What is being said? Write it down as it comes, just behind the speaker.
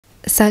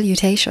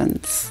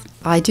Salutations!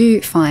 I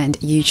do find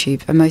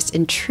YouTube a most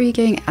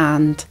intriguing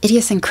and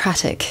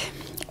idiosyncratic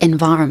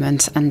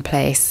environment and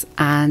place,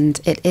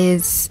 and it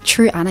is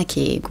true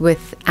anarchy.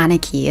 With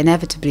anarchy,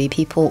 inevitably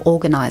people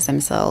organize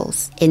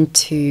themselves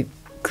into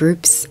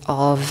groups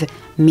of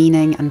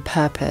meaning and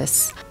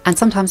purpose, and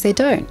sometimes they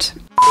don't.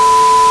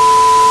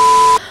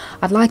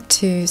 I'd like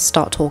to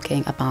start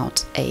talking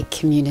about a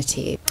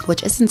community,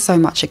 which isn't so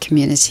much a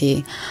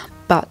community,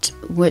 but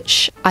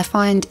which I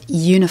find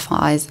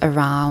unifies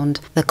around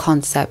the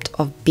concept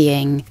of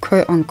being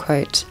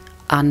quote-unquote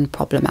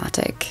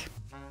unproblematic.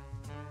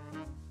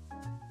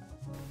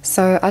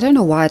 So I don't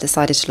know why I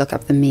decided to look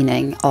up the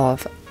meaning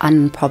of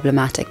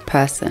unproblematic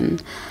person,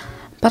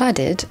 but I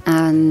did,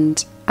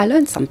 and I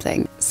learned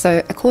something.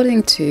 So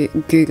according to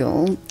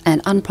Google,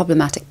 an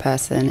unproblematic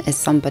person is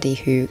somebody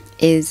who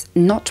is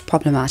not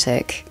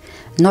problematic,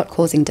 not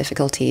causing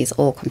difficulties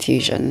or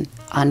confusion,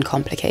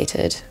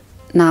 uncomplicated.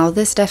 Now,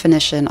 this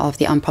definition of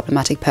the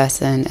unproblematic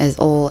person is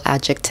all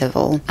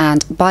adjectival,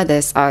 and by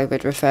this I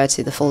would refer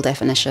to the full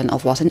definition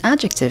of what an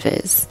adjective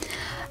is.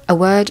 A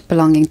word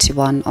belonging to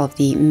one of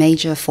the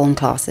major form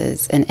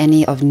classes in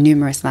any of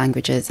numerous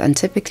languages and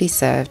typically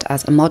served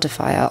as a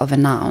modifier of a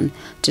noun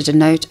to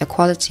denote a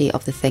quality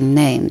of the thing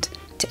named,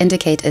 to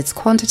indicate its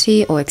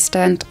quantity or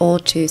extent, or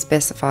to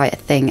specify a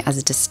thing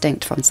as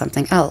distinct from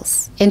something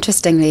else.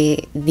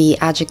 Interestingly, the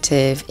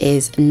adjective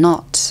is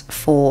not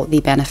for the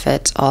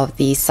benefit of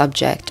the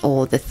subject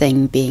or the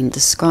thing being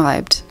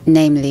described,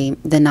 namely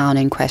the noun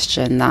in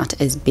question that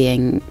is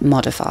being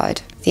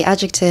modified. The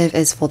adjective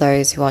is for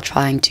those who are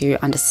trying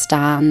to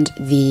understand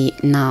the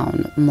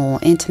noun more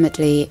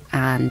intimately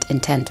and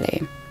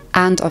intently.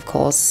 And of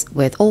course,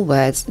 with all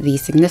words, the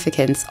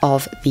significance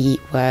of the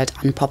word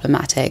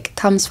unproblematic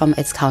comes from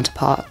its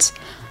counterpart,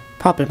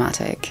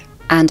 problematic.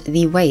 And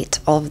the weight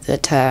of the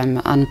term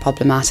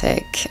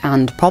unproblematic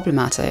and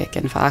problematic,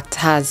 in fact,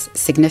 has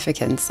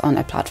significance on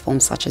a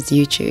platform such as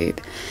YouTube,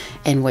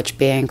 in which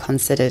being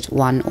considered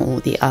one or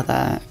the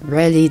other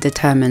really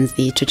determines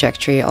the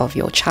trajectory of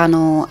your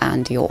channel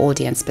and your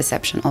audience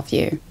perception of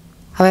you.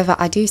 However,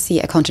 I do see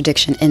a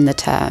contradiction in the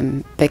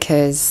term,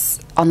 because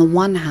on the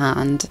one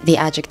hand, the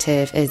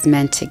adjective is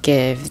meant to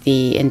give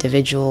the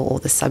individual or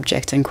the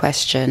subject in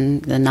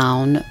question, the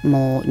noun,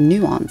 more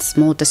nuance,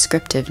 more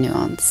descriptive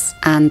nuance.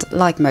 And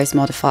like most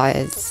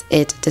modifiers,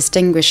 it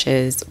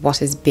distinguishes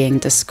what is being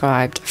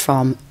described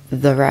from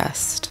the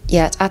rest.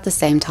 Yet at the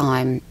same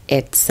time,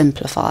 it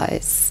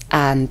simplifies.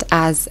 And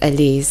as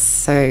Elise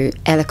so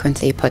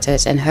eloquently put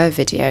it in her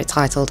video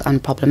titled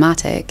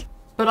Unproblematic,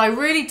 but I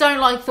really don't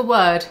like the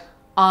word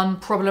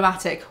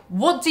unproblematic.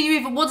 What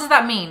does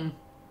that mean?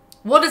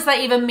 What does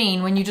that even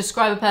mean when you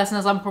describe a person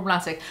as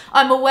unproblematic?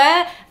 I'm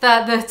aware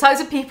that the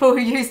types of people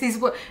who use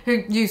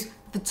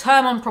the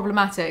term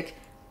unproblematic,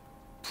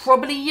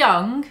 probably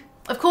young.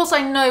 Of course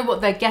I know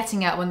what they're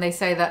getting at when they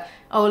say that,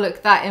 oh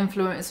look, that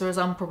influencer is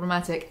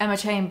unproblematic. Emma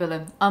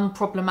Chamberlain,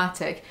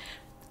 unproblematic.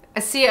 I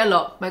see it a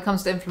lot when it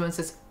comes to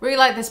influencers. Really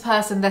like this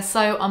person, they're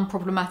so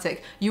unproblematic.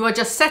 You are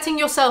just setting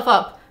yourself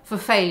up for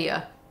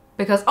failure.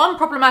 Because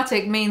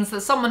unproblematic means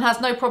that someone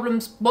has no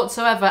problems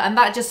whatsoever, and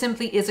that just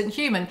simply isn't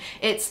human.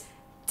 It's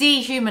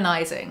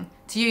dehumanizing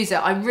to use it.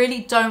 I really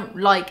don't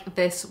like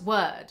this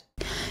word.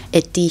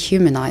 It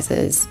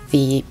dehumanizes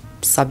the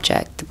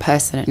subject, the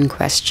person in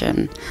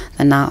question,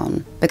 the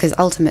noun, because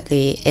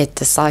ultimately it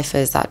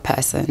deciphers that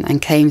person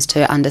and claims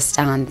to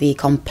understand the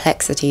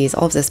complexities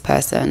of this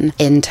person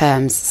in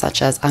terms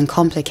such as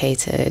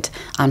uncomplicated,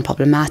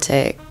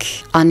 unproblematic,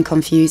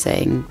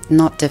 unconfusing,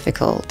 not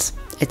difficult,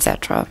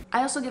 etc.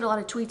 I also get a lot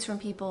of tweets from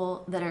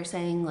people that are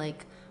saying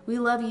like, we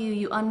love you,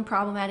 you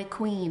unproblematic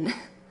queen,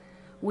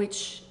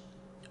 which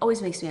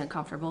always makes me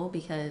uncomfortable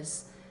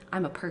because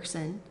I'm a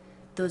person.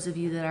 Those of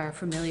you that are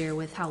familiar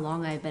with how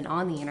long I've been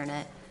on the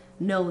internet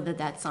know that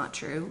that's not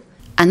true.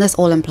 And this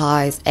all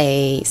implies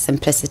a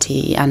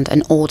simplicity and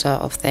an order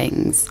of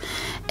things.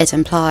 It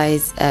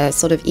implies a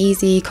sort of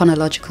easy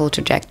chronological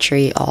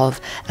trajectory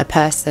of a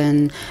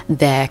person,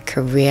 their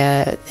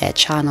career, their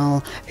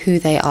channel, who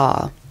they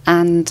are.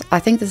 And I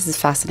think this is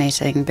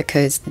fascinating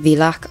because the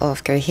lack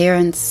of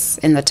coherence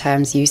in the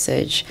term's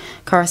usage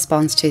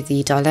corresponds to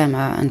the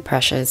dilemma and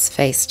pressures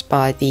faced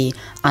by the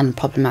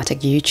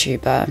unproblematic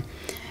YouTuber,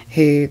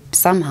 who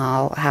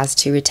somehow has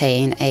to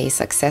retain a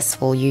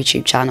successful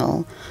YouTube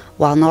channel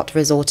while not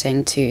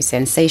resorting to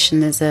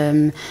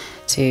sensationalism,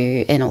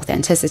 to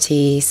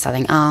inauthenticity,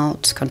 selling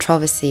out,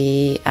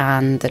 controversy,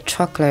 and the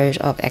truckload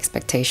of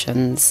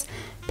expectations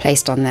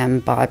placed on them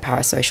by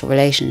parasocial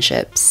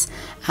relationships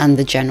and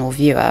the general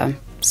viewer,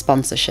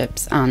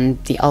 sponsorships,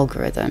 and the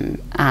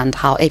algorithm, and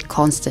how it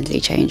constantly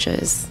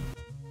changes.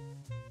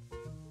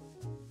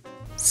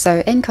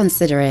 So in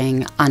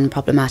considering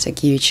unproblematic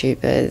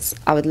YouTubers,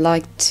 I would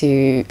like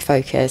to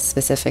focus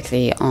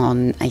specifically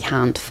on a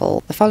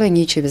handful. The following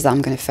YouTubers that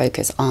I'm going to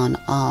focus on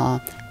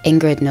are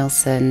Ingrid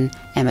Nilsson,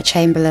 Emma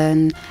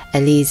Chamberlain,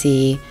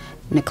 Elise,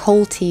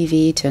 Nicole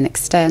TV to an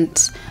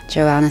extent,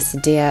 Joanna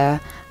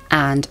Sadia,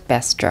 and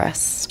Best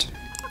Dressed.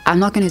 I'm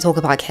not going to talk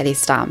about Kelly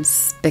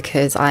Stamps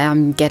because I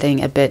am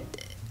getting a bit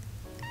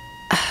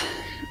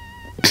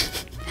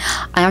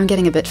I am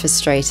getting a bit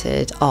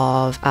frustrated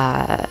of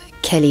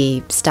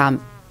Kelly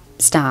stans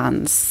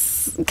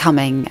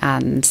coming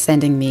and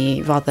sending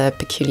me rather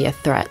peculiar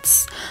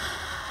threats.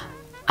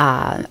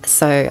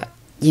 So,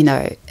 you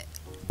know,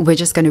 we're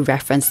just going to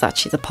reference that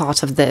she's a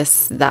part of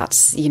this,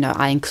 that, you know,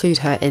 I include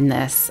her in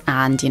this,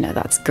 and, you know,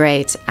 that's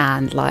great,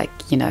 and, like,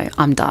 you know,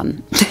 I'm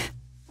done.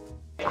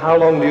 How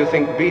long do you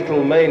think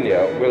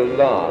Beatlemania will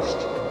last?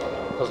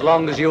 As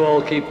long as you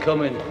all keep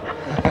coming.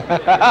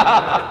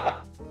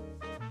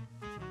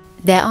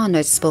 There are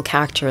noticeable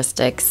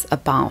characteristics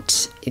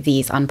about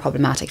these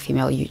unproblematic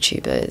female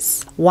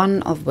YouTubers,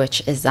 one of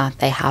which is that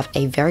they have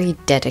a very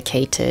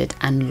dedicated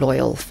and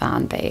loyal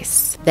fan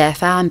base. Their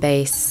fan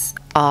base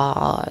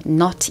are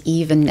not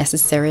even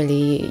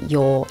necessarily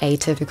your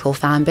atypical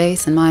fan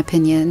base, in my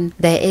opinion.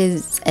 There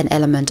is an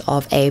element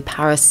of a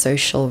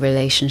parasocial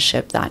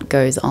relationship that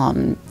goes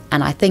on,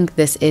 and I think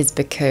this is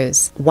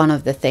because one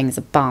of the things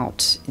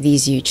about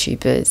these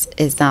YouTubers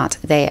is that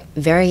they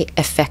very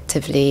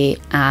effectively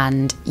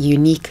and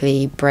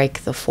uniquely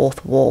break the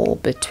fourth wall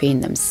between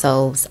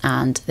themselves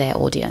and their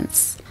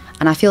audience.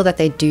 And I feel that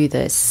they do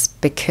this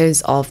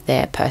because of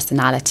their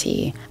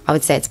personality. I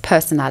would say it's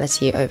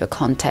personality over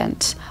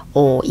content,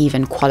 or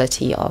even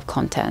quality of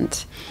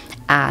content.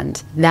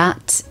 And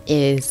that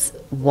is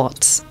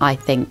what I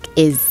think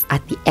is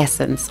at the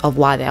essence of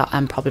why they are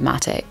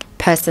unproblematic.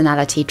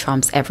 Personality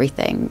trumps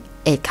everything.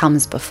 It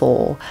comes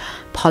before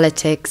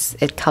politics,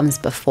 it comes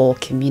before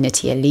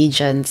community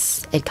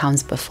allegiance, it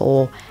comes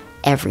before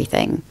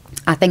everything.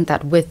 I think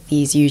that with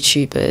these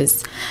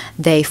YouTubers,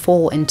 they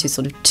fall into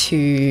sort of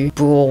two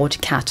broad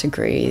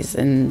categories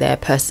in their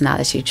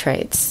personality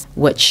traits,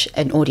 which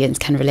an audience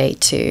can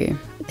relate to.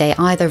 They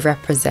either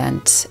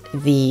represent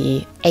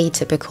the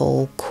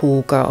atypical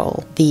cool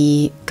girl,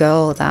 the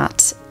girl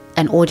that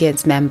an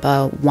audience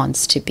member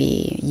wants to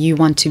be. You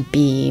want to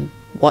be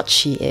what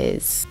she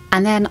is.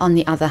 And then on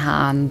the other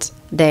hand,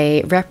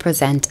 they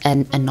represent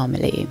an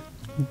anomaly,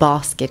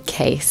 basket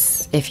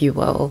case, if you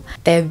will.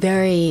 They're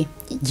very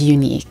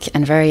unique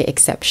and very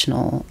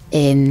exceptional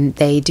in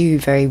they do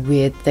very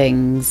weird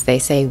things, they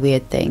say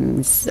weird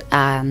things,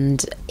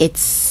 and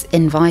it's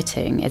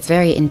inviting, it's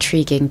very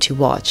intriguing to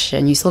watch,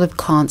 and you sort of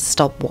can't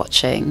stop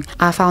watching.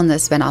 I found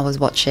this when I was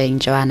watching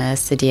Joanna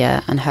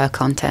Sidia and her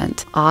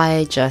content.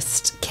 I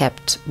just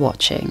kept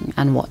watching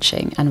and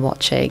watching and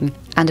watching.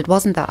 And it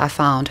wasn't that I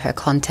found her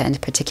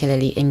content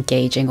particularly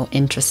engaging or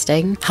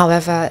interesting.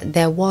 However,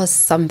 there was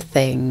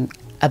something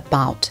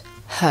about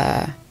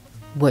her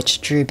which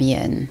drew me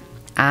in.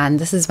 And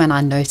this is when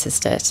I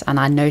noticed it, and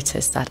I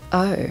noticed that,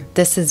 oh,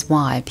 this is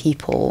why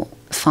people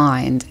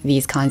find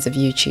these kinds of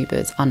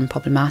YouTubers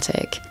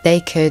unproblematic.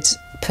 They could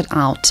put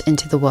out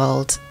into the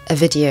world a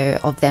video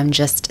of them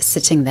just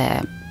sitting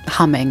there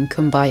humming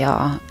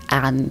Kumbaya,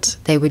 and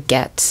they would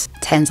get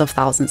tens of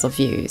thousands of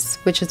views,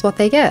 which is what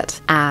they get.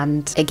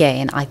 And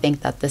again, I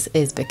think that this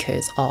is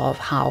because of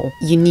how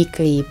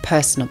uniquely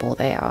personable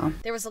they are.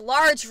 There was a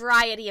large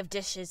variety of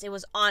dishes. It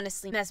was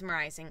honestly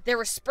mesmerizing. There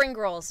were spring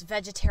rolls,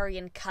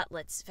 vegetarian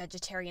cutlets,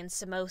 vegetarian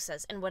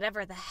samosas, and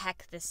whatever the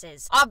heck this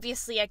is.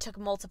 Obviously, I took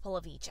multiple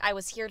of each. I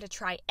was here to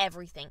try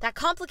everything. That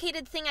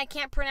complicated thing I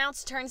can't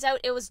pronounce, turns out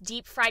it was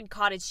deep fried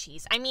cottage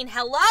cheese. I mean,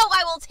 hello,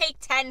 I will take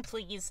 10,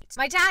 please.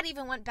 My dad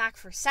even went back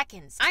for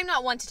seconds. I'm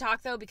not one to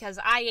talk though, because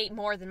I ate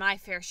more than my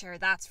fair share,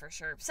 that's for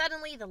sure.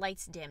 Suddenly, the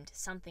lights dimmed.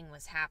 Something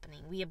was happening.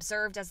 We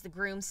observed as the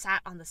groom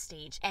sat on the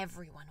stage.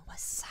 Everyone was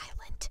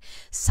silent.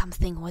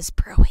 Something was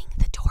brewing.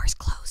 The doors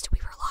closed. We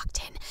were locked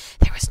in.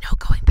 There was no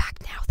going back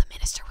now. The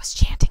minister was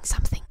chanting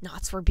something.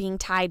 Knots were being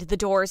tied. The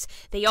doors,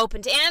 they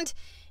opened, and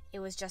it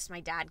was just my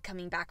dad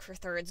coming back for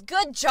thirds.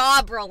 Good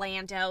job,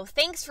 Rolando.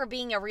 Thanks for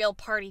being a real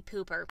party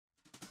pooper.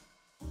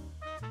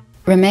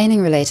 Remaining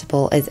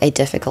relatable is a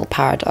difficult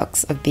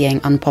paradox of being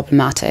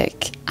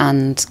unproblematic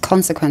and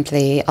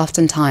consequently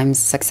oftentimes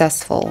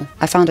successful.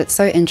 I found it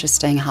so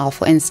interesting how,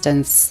 for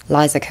instance,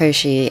 Liza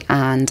Koshy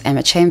and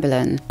Emma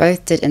Chamberlain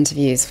both did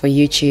interviews for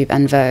YouTube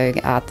and Vogue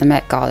at the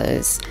Met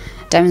Galas,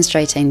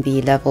 demonstrating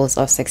the levels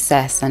of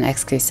success and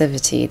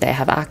exclusivity they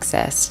have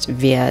accessed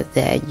via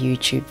their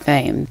YouTube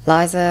fame.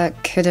 Liza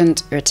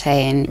couldn't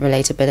retain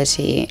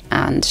relatability,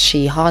 and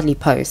she hardly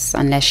posts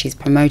unless she's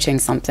promoting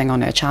something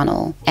on her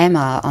channel.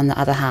 Emma, on the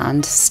other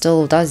hand,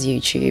 still does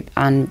YouTube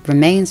and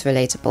remains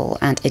relatable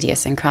and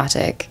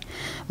idiosyncratic,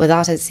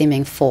 without it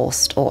seeming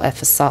forced or a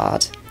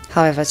facade.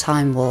 However,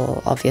 time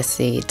will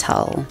obviously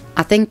tell.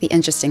 I think the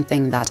interesting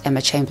thing that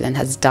Emma Chamberlain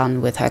has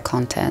done with her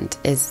content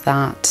is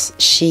that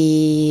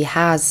she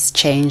has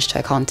changed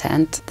her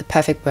content. The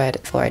perfect word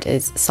for it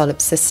is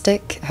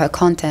solipsistic. Her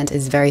content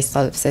is very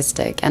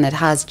solipsistic, and it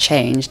has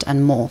changed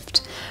and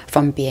morphed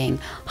from being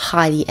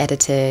highly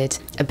edited,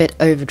 a bit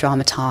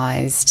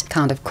over-dramatized,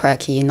 kind of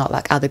quirky, not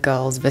like other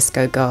girls,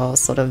 Visco girls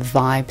sort of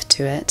vibe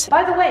to it.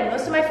 By the way,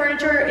 most of my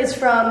furniture is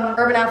from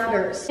Urban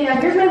Outfitters. Yeah,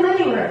 here's my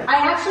living room. I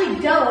actually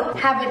don't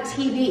have a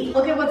TV.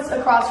 Look at what's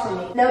across from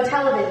me. No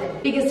television,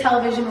 because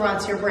television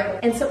rots your brain.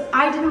 And so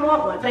I didn't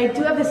want one, but I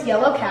do have this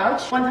yellow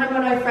couch. One time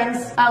one of my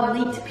friends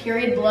leaked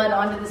period blood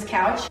onto this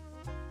couch.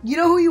 You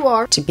know who you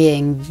are. To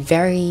being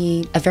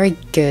a very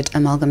good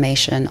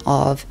amalgamation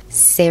of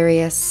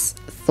serious,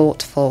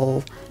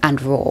 thoughtful,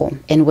 and raw,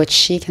 in which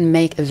she can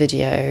make a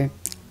video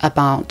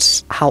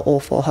about how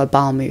awful her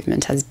bowel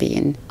movement has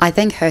been. I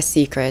think her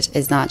secret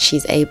is that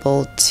she's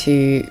able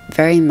to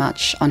very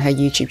much on her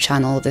YouTube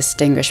channel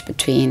distinguish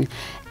between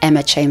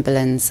Emma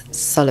Chamberlain's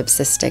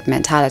solipsistic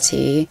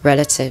mentality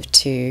relative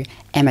to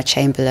Emma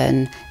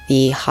Chamberlain,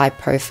 the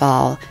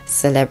high-profile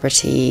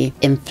celebrity,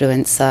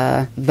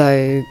 influencer,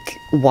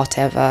 Vogue,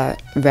 whatever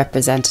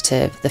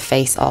representative, the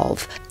face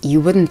of. You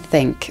wouldn't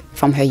think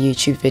from her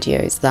YouTube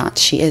videos that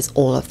she is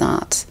all of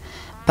that,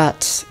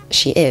 but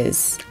she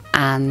is.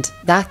 And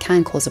that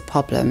can cause a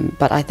problem,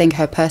 but I think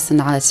her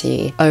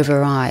personality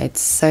overrides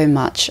so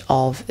much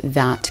of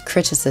that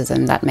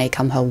criticism that may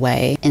come her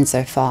way,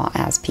 insofar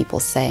as people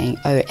saying,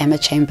 oh, Emma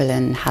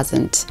Chamberlain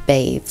hasn't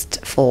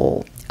bathed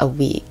for a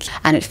week.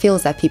 And it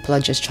feels that people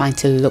are just trying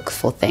to look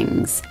for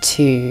things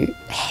to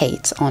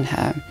hate on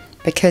her,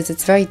 because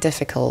it's very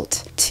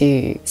difficult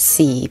to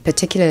see,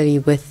 particularly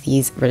with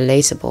these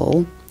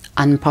relatable,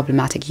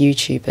 unproblematic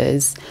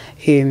YouTubers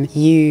whom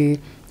you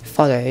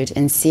followed,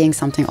 and seeing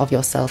something of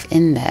yourself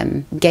in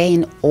them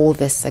gain all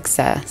this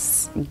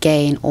success,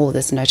 gain all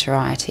this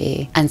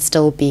notoriety, and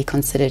still be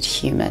considered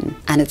human.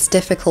 And it's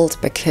difficult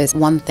because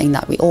one thing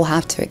that we all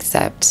have to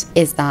accept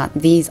is that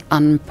these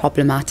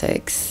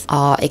unproblematics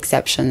are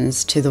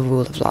exceptions to the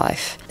rule of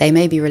life. They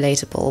may be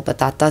relatable, but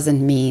that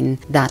doesn't mean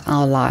that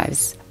our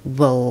lives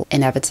will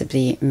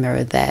inevitably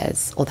mirror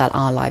theirs, or that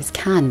our lives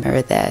can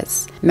mirror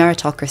theirs.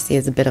 Meritocracy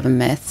is a bit of a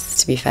myth,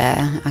 to be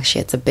fair.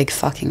 Actually, it's a big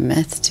fucking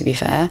myth, to be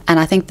fair. And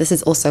I think this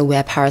is also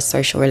where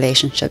parasocial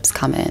relationships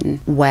come in,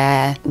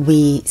 where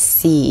we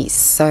see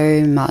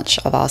so much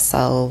of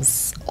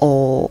ourselves,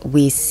 or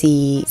we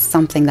see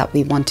something that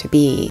we want to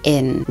be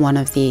in one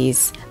of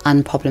these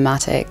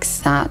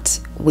unproblematics,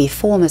 that we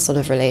form a sort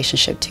of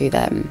relationship to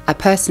them. I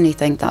personally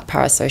think that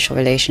parasocial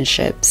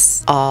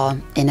relationships are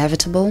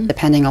inevitable,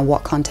 depending on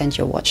what content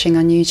you're watching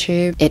on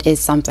YouTube. It is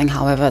something,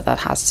 however, that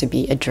has to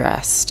be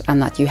addressed,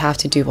 and that you have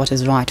to do what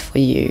is right for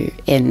you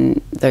in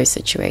those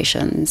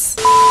situations.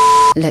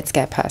 Let's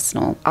get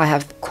personal. I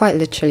have quite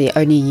literally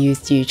only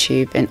used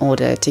YouTube in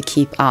order to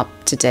keep up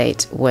to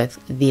date with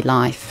the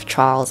life,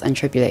 trials and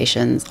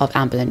tribulations of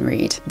Amberlynn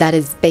Reid. That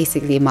is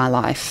basically my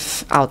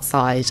life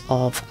outside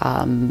of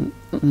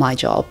my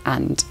job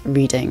and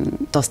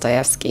reading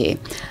Dostoevsky.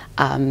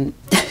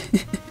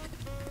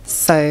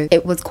 So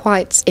it was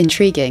quite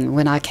intriguing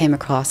when I came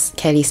across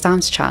Kelly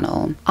Stamps'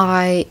 channel.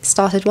 I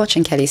started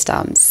watching Kelly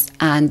Stamps,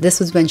 and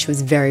this was when she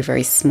was very,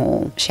 very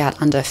small. She had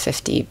under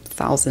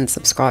 50,000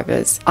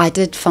 subscribers. I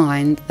did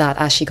find that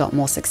as she got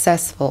more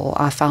successful,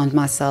 I found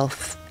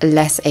myself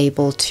less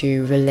able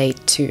to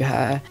relate to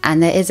her.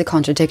 And there is a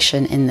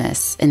contradiction in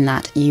this, in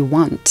that you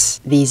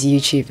want these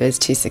YouTubers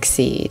to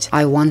succeed.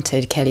 I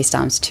wanted Kelly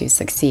Stamps to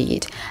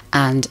succeed,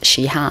 and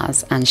she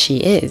has, and she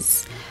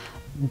is.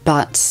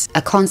 But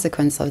a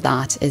consequence of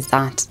that is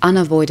that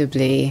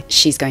unavoidably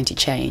she's going to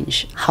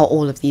change, how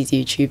all of these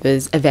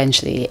YouTubers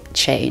eventually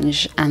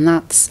change, and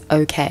that's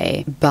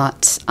okay.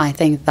 But I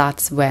think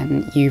that's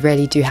when you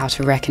really do have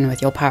to reckon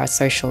with your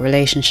parasocial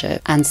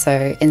relationship. And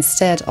so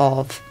instead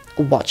of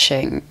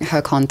watching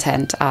her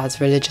content as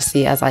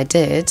religiously as I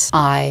did,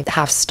 I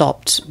have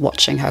stopped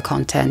watching her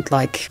content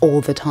like all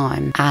the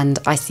time, and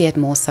I see it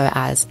more so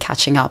as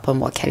catching up on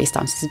what Kelly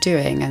Stamps is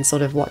doing and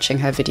sort of watching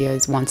her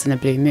videos once in a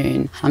blue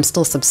moon. I'm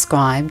still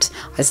subscribed,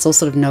 I still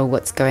sort of know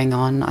what's going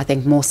on, I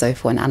think more so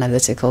for an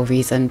analytical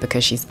reason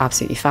because she's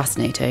absolutely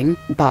fascinating,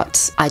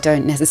 but I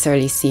don't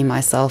necessarily see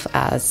myself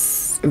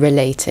as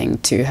relating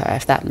to her,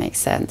 if that makes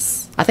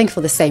sense. I think for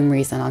the same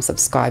reason I'm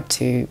subscribed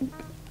to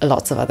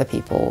lots of other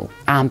people.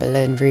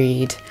 Amberlynn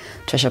Reid,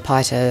 Trisha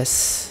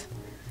Paytas,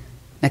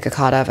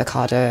 Nikocado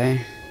Avocado.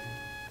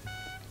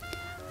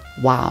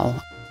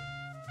 Wow.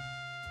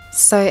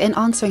 So in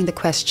answering the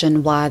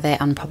question, why are they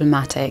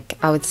unproblematic,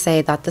 I would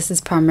say that this is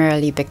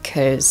primarily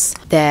because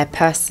their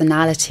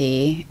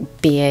personality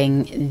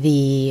being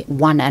the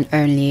one and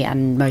only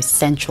and most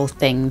central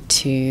thing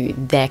to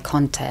their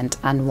content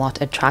and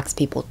what attracts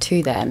people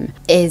to them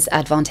is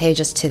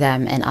advantageous to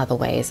them in other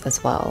ways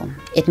as well.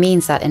 It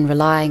means that in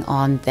relying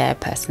on their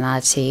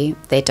personality,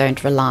 they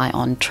don't rely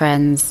on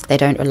trends, they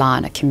don't rely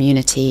on a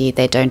community,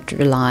 they don't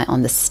rely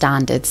on the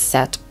standards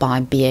set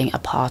by being a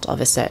part of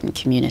a certain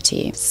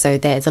community. So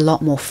there's a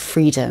lot more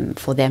freedom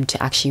for them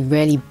to actually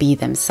really be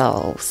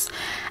themselves,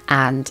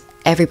 and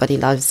everybody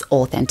loves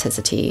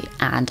authenticity,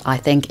 and I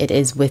think it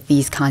is with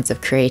these kinds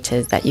of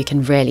creators that you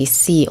can really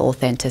see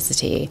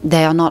authenticity.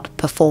 They are not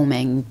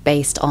performing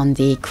based on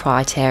the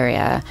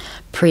criteria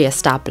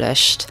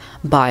pre-established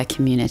by a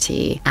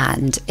community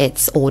and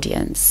its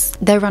audience.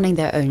 They're running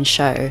their own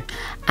show,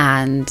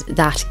 and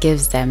that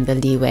gives them the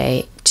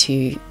leeway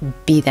to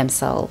be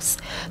themselves.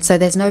 So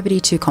there's nobody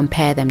to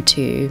compare them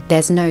to.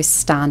 There's no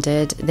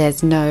standard,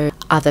 there's no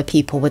other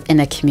people within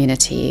a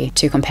community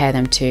to compare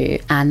them to,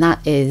 and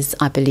that is,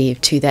 I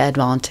believe, to their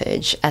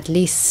advantage, at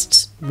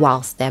least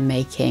whilst they're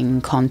making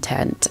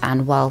content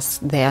and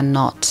whilst they are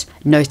not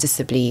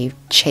noticeably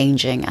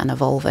changing and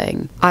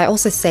evolving. I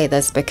also say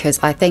this because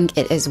I think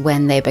it is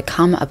when they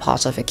become a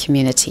part of a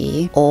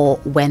community, or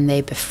when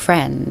they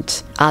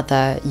befriend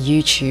other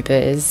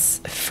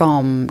YouTubers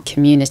from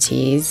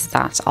communities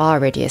that are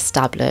already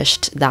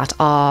established, that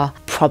are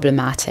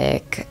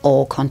problematic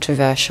or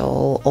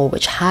controversial, or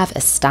which have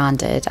a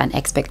standard and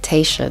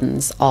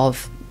expectations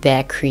of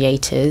their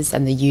creators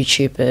and the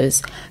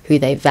YouTubers who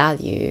they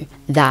value,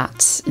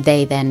 that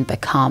they then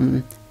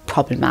become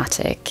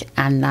problematic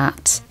and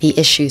that the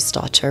issues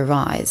start to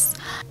arise.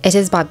 It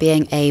is by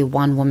being a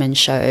one-woman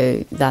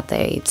show that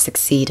they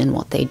succeed in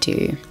what they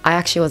do. I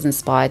actually was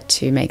inspired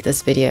to make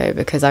this video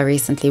because I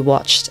recently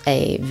watched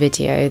a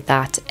video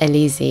that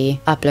Elise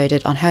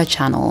uploaded on her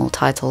channel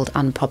titled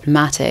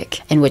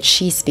Unproblematic, in which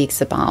she speaks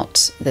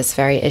about this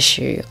very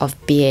issue of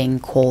being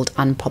called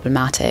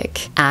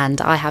unproblematic. And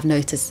I have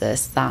noticed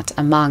this, that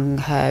among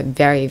her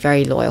very,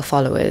 very loyal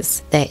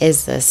followers, there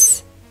is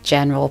this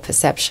general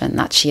perception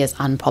that she is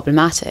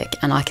unproblematic,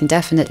 and I can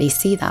definitely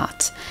see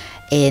that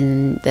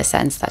in the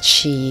sense that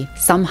she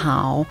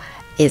somehow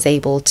is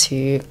able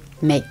to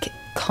make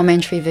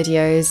commentary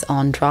videos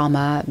on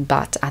drama,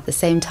 but at the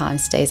same time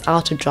stays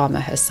out of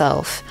drama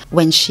herself.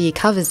 When she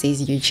covers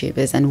these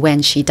YouTubers and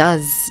when she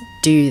does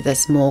do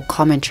this more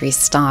commentary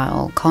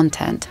style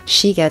content,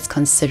 she gets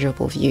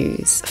considerable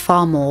views,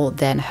 far more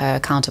than her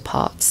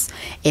counterparts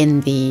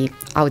in the,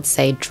 I would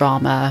say,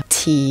 drama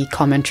tea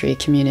commentary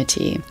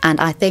community.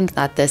 And I think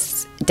that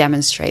this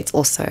demonstrates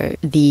also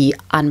the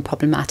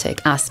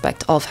unproblematic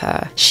aspect of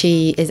her.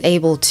 She is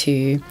able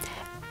to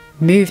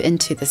move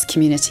into this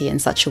community in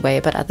such a way,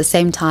 but at the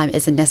same time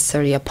isn't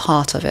necessarily a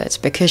part of it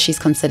because she's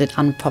considered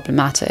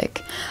unproblematic,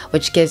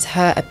 which gives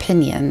her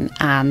opinion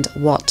and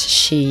what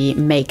she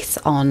makes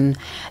on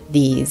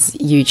these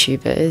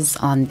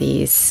YouTubers, on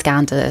these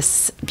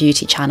scandalous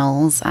beauty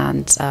channels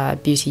and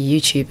beauty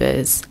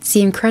YouTubers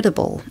seem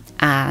credible.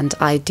 And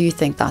I do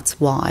think that's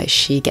why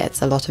she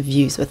gets a lot of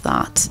views with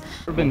that.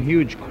 There have been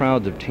huge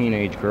crowds of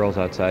teenage girls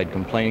outside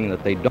complaining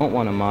that they don't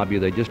want to mob you,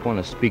 they just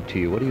want to speak to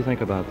you. What do you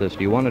think about this?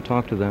 Do you want to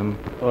talk to them?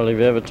 Well, have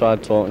you ever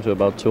tried talking to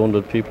about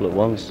 200 people at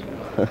once?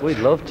 We'd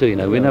love to, you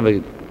know.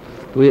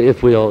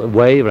 If we all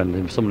wave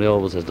and somebody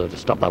always says,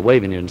 stop that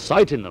waving, you're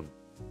inciting them.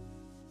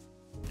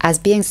 As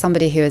being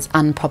somebody who is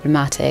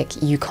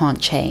unproblematic, you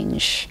can't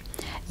change.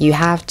 You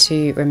have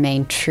to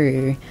remain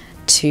true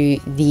to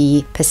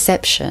the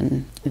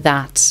perception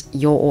that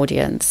your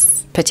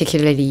audience,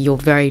 particularly your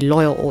very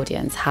loyal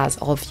audience, has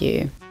of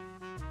you.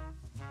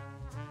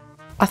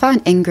 I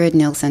found Ingrid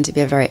Nielsen to be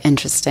a very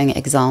interesting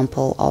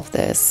example of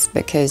this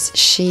because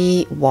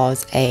she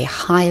was a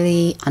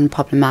highly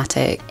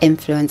unproblematic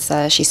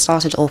influencer. She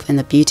started off in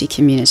the beauty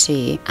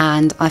community,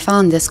 and I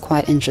found this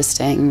quite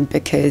interesting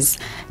because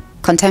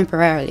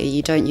contemporarily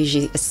you don't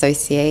usually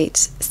associate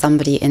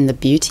somebody in the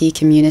beauty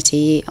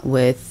community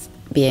with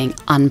being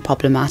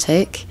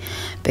unproblematic,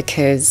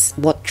 because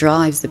what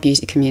drives the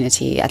beauty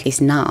community, at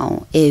least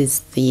now,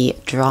 is the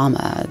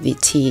drama, the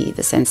tea,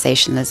 the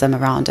sensationalism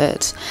around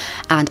it.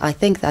 And I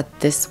think that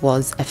this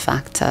was a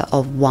factor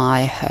of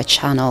why her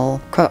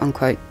channel, quote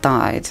unquote,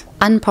 died.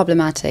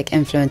 Unproblematic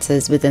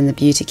influencers within the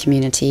beauty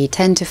community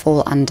tend to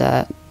fall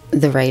under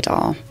the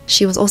radar.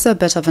 She was also a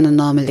bit of an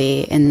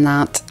anomaly in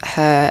that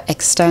her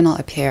external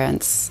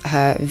appearance,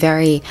 her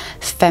very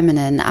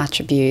feminine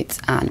attributes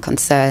and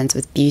concerns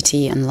with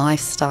beauty and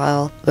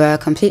lifestyle were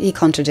completely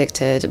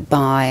contradicted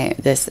by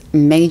this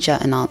major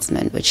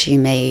announcement which she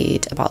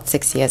made about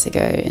 6 years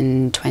ago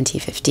in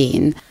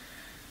 2015.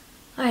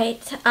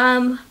 Alright,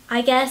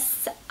 I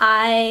guess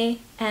I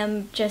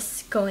am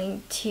just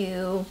going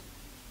to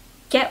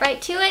get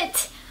right to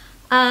it.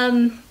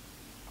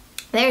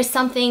 There's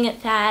something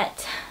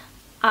that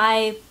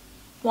I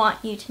want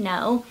you to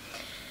know,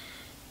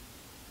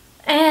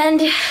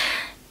 and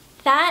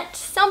that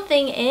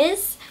something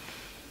is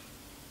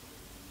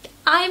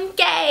I'm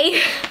gay.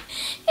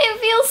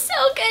 It feels so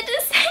good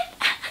to say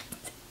that.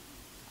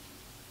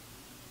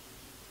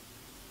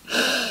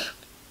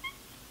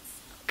 So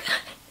good.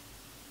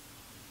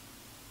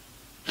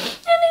 And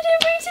I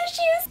didn't bring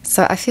tissues.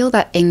 So I feel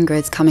that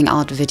Ingrid's coming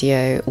out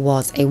video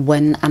was a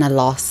win and a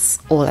loss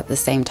all at the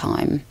same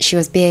time. She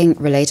was being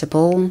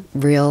relatable,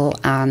 real,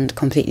 and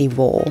completely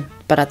raw.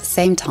 But at the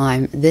same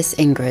time, this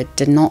Ingrid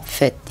did not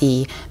fit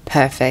the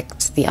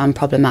perfect, the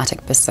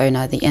unproblematic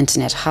persona the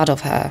internet had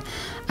of her,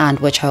 and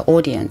which her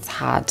audience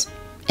had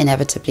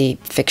inevitably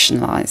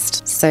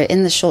fictionalized. So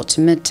in the short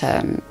to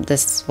mid-term,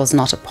 this was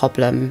not a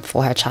problem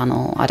for her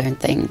channel, I don't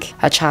think.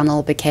 Her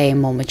channel became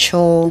more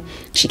mature,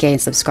 she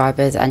gained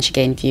subscribers and she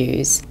gained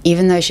views.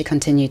 Even though she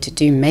continued to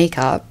do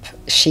makeup,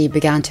 she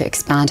began to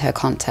expand her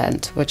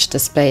content, which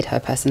displayed her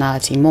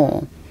personality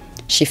more.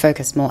 She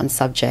focused more on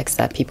subjects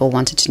that people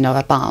wanted to know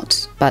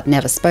about, but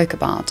never spoke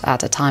about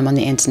at a time on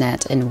the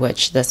internet in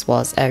which this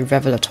was a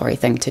revelatory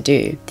thing to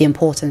do. The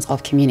importance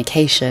of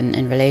communication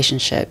in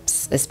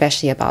relationships,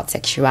 especially about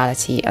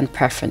sexuality and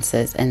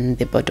preferences in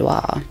the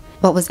boudoir.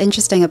 What was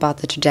interesting about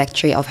the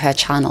trajectory of her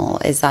channel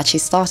is that she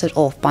started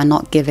off by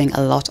not giving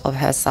a lot of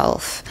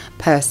herself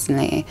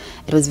personally.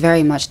 It was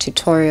very much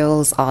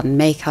tutorials on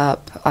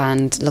makeup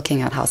and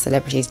looking at how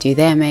celebrities do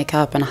their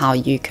makeup and how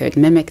you could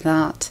mimic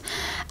that.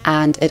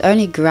 And it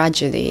only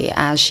gradually,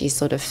 as she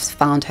sort of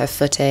found her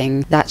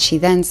footing, that she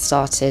then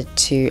started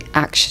to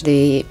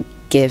actually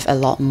give a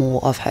lot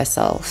more of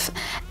herself.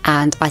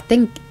 And I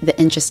think the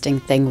interesting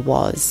thing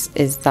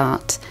is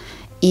that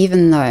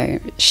even though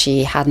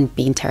she hadn't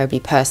been terribly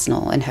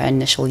personal in her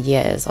initial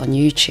years on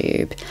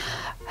YouTube,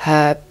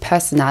 her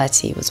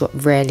personality was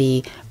what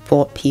really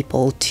brought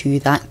people to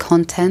that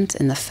content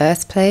in the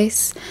first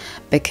place,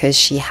 because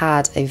she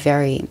had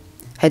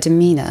her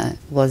demeanor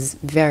was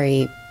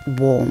very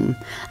warm.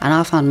 And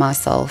I found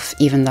myself,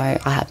 even though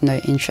I had no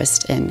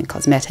interest in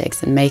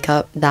cosmetics and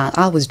makeup, that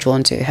I was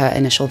drawn to her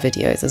initial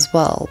videos as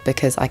well,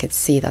 because I could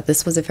see that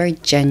this was a very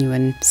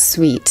genuine,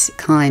 sweet,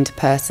 kind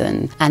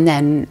person. And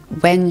then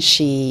when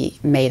she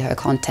made her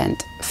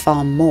content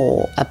far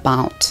more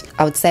about,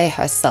 I would say,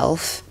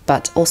 herself,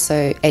 but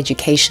also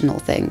educational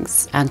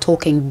things, and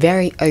talking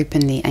very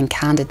openly and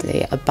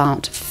candidly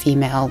about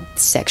female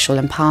sexual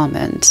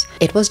empowerment,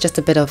 it was just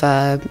a bit of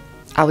a,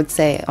 I would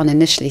say, on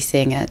initially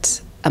seeing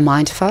it, a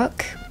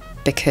mindfuck,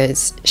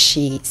 because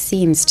she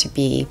seems to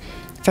be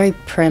very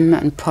prim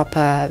and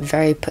proper,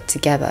 very put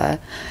together,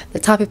 the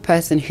type of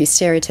person who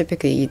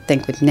stereotypically you'd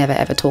think would never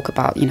ever talk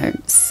about, you know,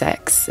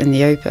 sex in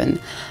the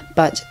open.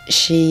 But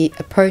she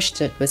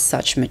approached it with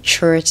such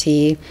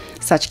maturity,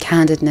 such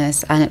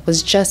candidness, and it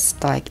was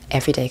just like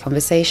everyday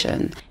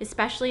conversation.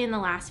 Especially in the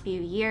last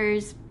few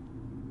years,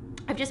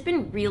 I've just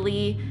been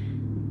really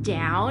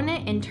down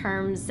in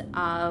terms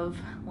of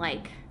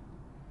like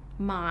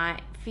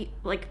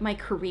my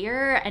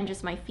career and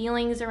just my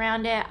feelings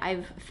around it.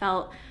 I've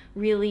felt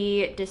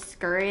really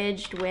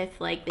discouraged with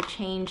like the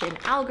change in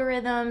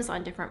algorithms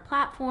on different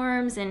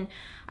platforms, and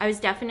I was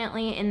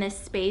definitely in this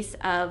space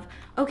of,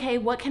 okay,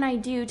 what can I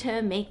do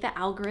to make the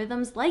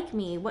algorithms like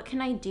me? What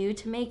can I do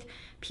to make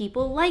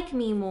people like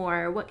me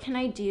more? What can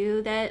I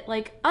do that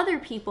like other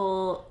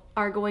people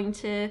are going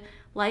to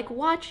like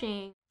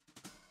watching?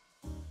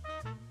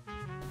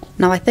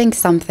 Now, I think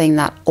something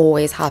that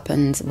always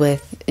happens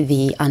with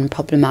the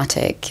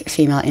unproblematic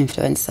female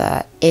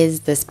influencer is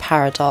this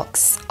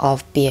paradox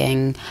of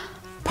being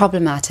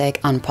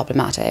problematic,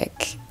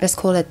 unproblematic. Let's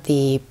call it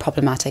the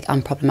problematic,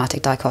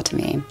 unproblematic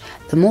dichotomy.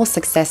 The more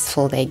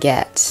successful they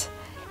get,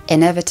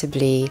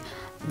 inevitably,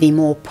 the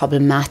more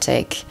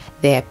problematic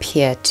they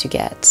appear to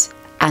get.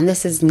 And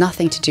this is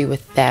nothing to do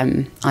with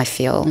them, I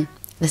feel.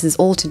 This is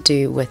all to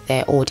do with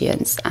their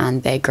audience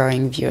and their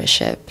growing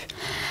viewership.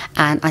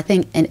 And I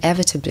think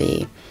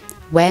inevitably,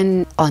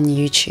 when on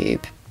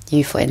YouTube,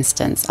 you, for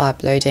instance, are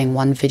uploading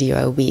one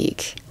video a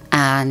week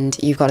and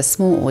you've got a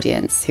small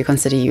audience who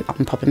consider you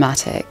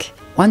unproblematic,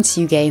 once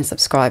you gain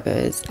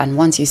subscribers and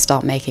once you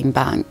start making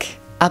bank,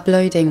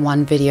 uploading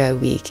one video a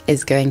week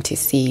is going to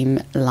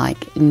seem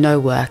like no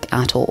work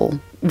at all.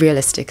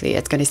 Realistically,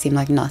 it's going to seem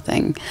like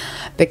nothing,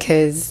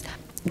 because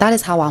that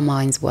is how our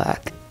minds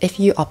work. If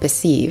you are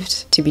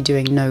perceived to be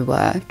doing no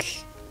work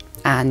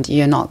and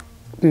you're not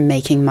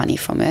making money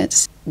from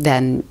it,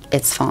 then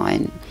it's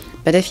fine.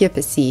 But if you're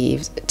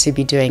perceived to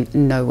be doing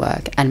no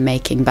work and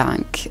making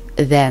bank,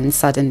 then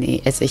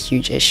suddenly it's a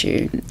huge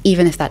issue,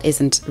 even if that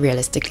isn't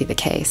realistically the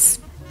case.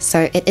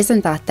 So it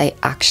isn't that they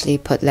actually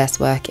put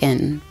less work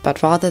in,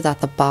 but rather that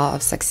the bar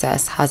of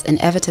success has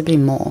inevitably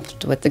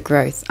morphed with the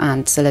growth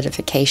and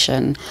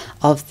solidification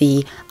of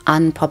the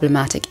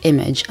unproblematic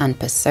image and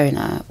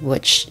persona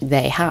which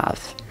they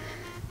have.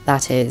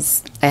 That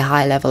is, a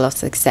high level of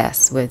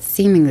success with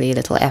seemingly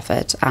little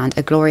effort and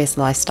a glorious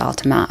lifestyle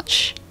to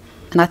match.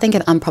 And I think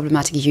an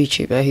unproblematic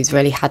YouTuber who's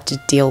really had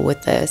to deal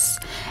with this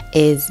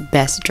is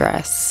Best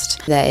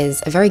Dressed. There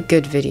is a very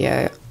good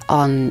video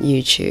on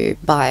YouTube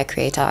by a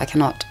creator, I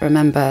cannot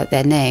remember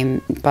their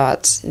name,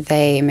 but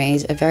they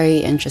made a very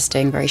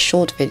interesting, very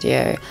short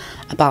video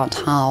about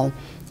how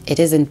it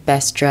isn't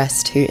Best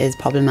Dressed who is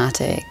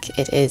problematic,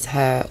 it is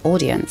her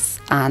audience.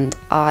 And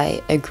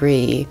I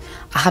agree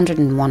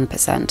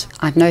 101%.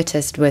 I've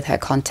noticed with her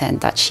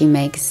content that she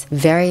makes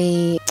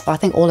I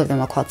think all of them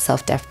are quite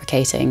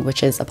self-deprecating,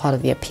 which is a part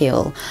of the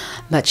appeal,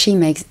 but she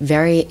makes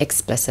very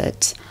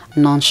explicit,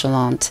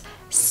 nonchalant,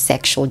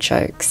 sexual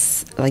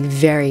jokes, like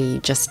very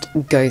just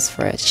goes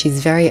for it.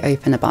 She's very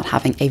open about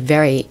having a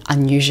very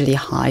unusually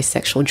high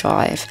sexual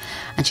drive,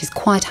 and she's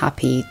quite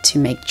happy to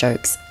make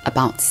jokes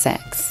about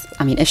sex.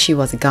 I mean, if she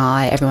was a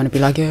guy, everyone would be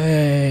like,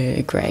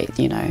 hey, great,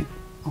 you know.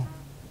 Oh.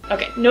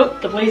 Okay,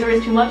 nope, the blazer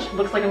is too much.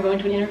 Looks like I'm going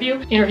to an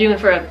interview. Interviewing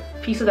for a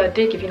piece of that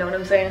dick, if you know what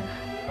I'm saying.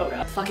 Oh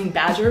god. Fucking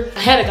badger. I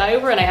had a guy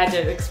over and I had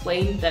to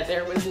explain that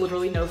there was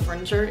literally no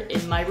furniture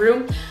in my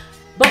room,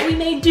 but we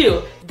made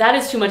do. That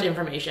is too much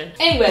information.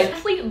 Anyway,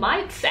 honestly,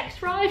 my sex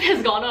drive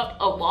has gone up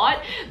a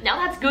lot. Now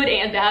that's good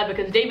and bad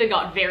because David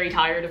got very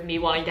tired of me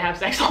wanting to have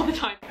sex all the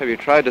time. Have you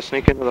tried to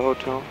sneak into the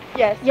hotel?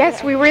 Yes.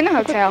 Yes, we were in the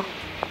hotel.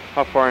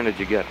 How far in did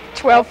you get?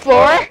 12th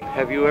floor.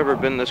 Have you ever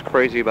been this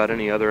crazy about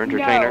any other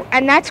entertainer? No,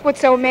 and that's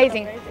what's so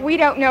amazing. We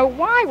don't know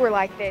why we're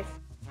like this.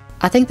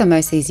 I think the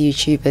most these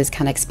YouTubers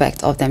can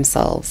expect of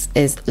themselves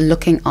is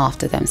looking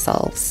after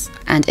themselves.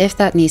 And if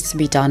that needs to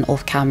be done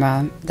off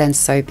camera, then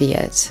so be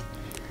it.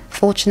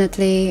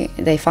 Fortunately,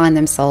 they find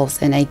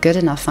themselves in a good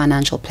enough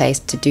financial place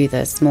to do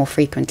this more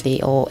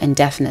frequently or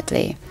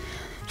indefinitely.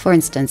 For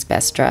instance,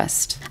 Best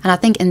Dressed. And I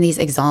think in these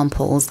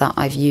examples that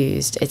I've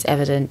used, it's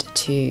evident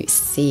to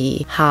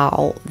see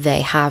how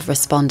they have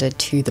responded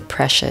to the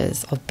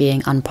pressures of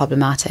being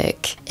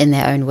unproblematic in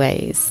their own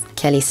ways.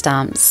 Kelly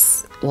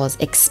Stamps was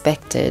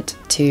expected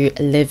to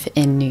live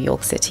in New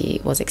York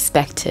City, was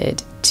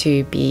expected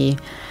to be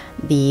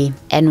the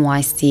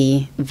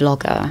NYC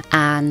vlogger,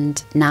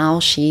 and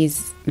now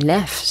she's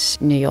left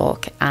New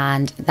York,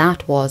 and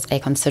that was a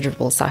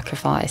considerable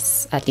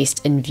sacrifice, at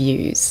least in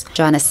views.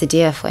 Joanna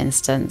Sadia, for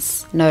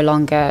instance, no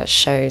longer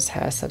shows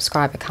her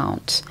subscriber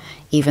count,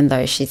 even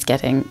though she's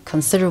getting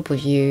considerable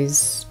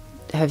views.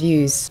 Her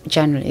views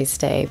generally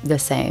stay the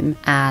same,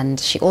 and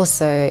she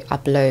also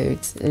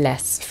uploads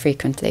less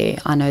frequently.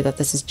 I know that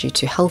this is due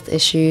to health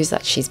issues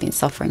that she's been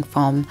suffering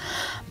from,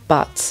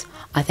 but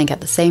I think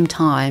at the same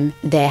time,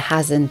 there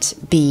hasn't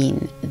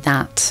been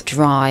that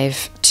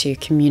drive to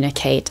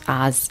communicate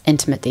as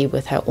intimately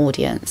with her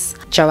audience.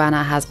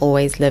 Joanna has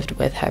always lived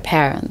with her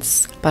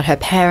parents, but her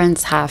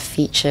parents have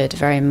featured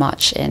very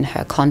much in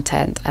her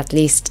content, at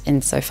least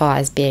insofar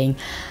as being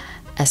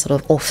a sort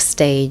of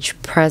offstage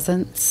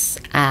presence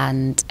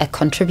and a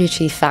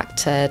contributory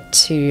factor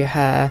to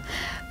her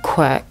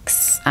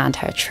quirks and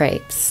her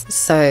traits.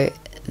 So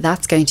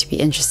that's going to be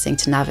interesting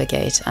to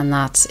navigate, and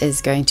that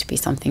is going to be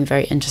something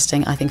very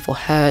interesting, I think, for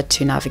her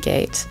to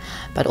navigate,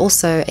 but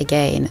also,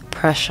 again,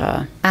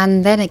 pressure.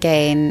 And then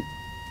again,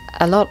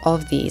 a lot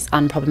of these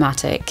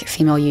unproblematic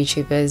female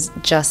YouTubers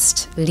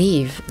just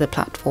leave the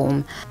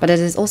platform. But it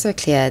is also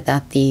clear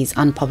that these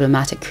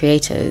unproblematic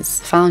creators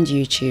found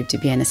YouTube to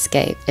be an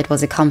escape. It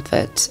was a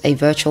comfort, a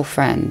virtual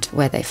friend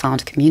where they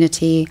found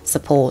community,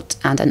 support,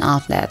 and an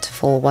outlet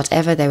for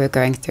whatever they were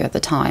going through at the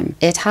time.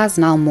 It has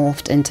now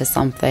morphed into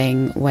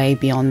something way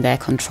beyond their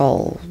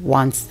control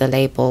once the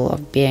label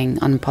of being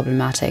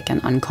unproblematic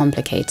and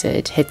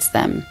uncomplicated hits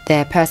them.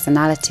 Their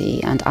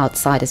personality and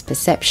outsiders'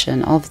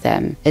 perception of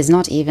them is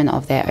not even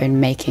of their own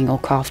making or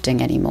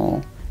crafting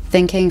anymore.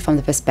 Thinking from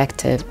the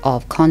perspective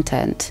of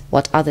content,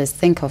 what others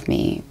think of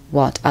me,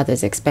 what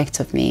others expect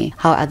of me,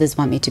 how others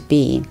want me to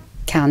be,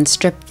 can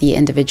strip the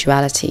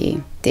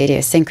individuality, the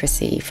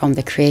idiosyncrasy from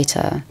the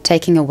creator,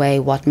 taking away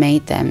what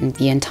made them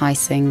the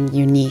enticing,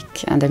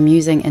 unique, and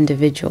amusing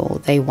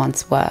individual they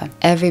once were.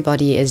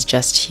 Everybody is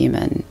just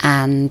human,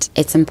 and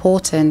it's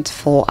important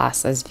for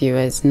us as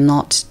viewers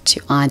not to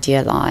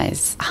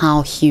idealize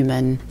how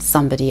human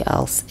somebody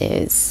else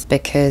is,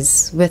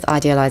 because with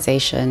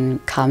idealization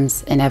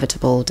comes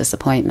inevitable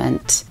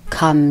disappointment,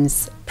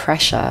 comes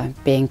pressure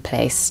being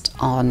placed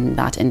on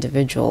that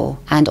individual,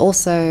 and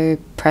also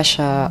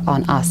pressure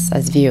on us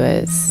as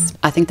viewers.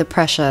 I think the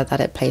pressure that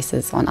it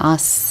places on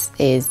us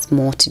is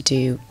more to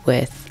do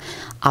with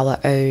our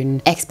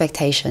own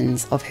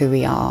expectations of who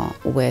we are,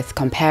 with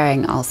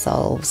comparing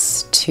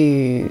ourselves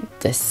to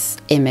this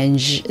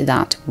image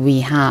that we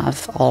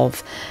have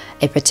of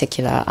a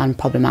particular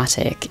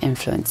unproblematic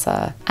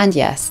influencer. And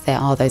yes, there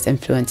are those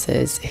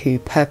influencers who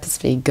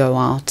purposely go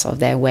out of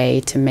their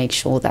way to make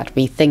sure that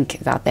we think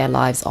that their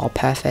lives are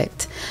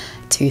perfect,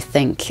 to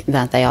think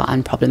that they are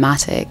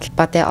unproblematic.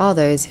 But there are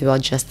those who are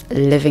just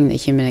living the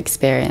human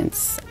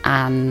experience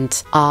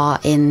and are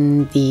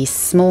in the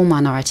small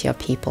minority of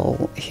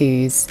people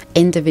whose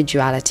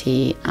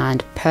individuality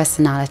and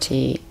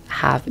personality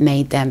have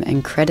made them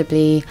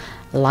incredibly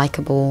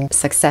likable,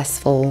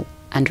 successful,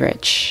 and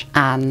rich.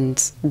 And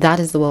that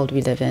is the world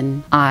we live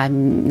in.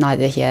 I'm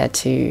neither here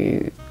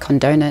to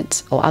condone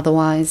it or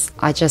otherwise.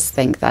 I just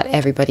think that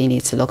everybody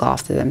needs to look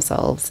after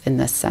themselves in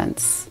this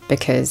sense,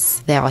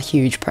 because there are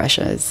huge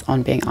pressures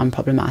on being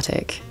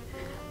unproblematic.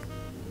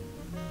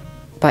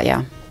 But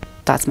yeah,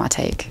 that's my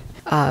take.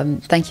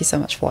 Thank you so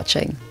much for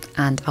watching,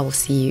 and I will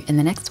see you in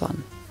the next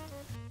one.